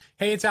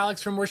Hey, it's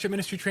Alex from Worship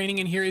Ministry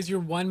Training, and here is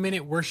your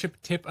 1-minute worship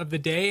tip of the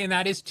day, and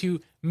that is to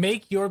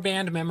make your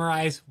band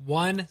memorize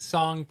one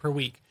song per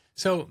week.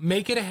 So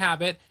make it a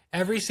habit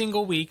every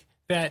single week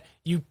that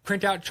you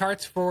print out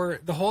charts for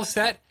the whole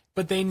set,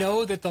 but they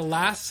know that the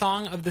last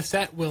song of the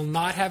set will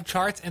not have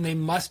charts, and they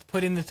must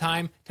put in the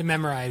time to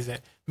memorize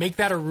it. Make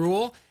that a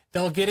rule.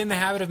 They'll get in the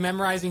habit of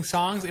memorizing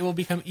songs. It will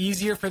become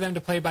easier for them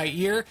to play by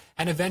ear,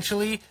 and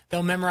eventually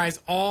they'll memorize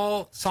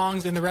all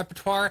songs in the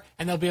repertoire,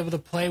 and they'll be able to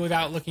play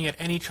without looking at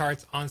any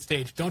charts on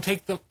stage. Don't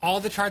take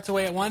all the charts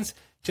away at once.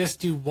 Just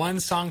do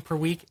one song per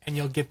week, and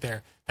you'll get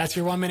there. That's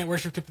your 1-minute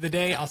worship tip of the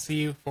day. I'll see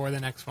you for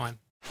the next one.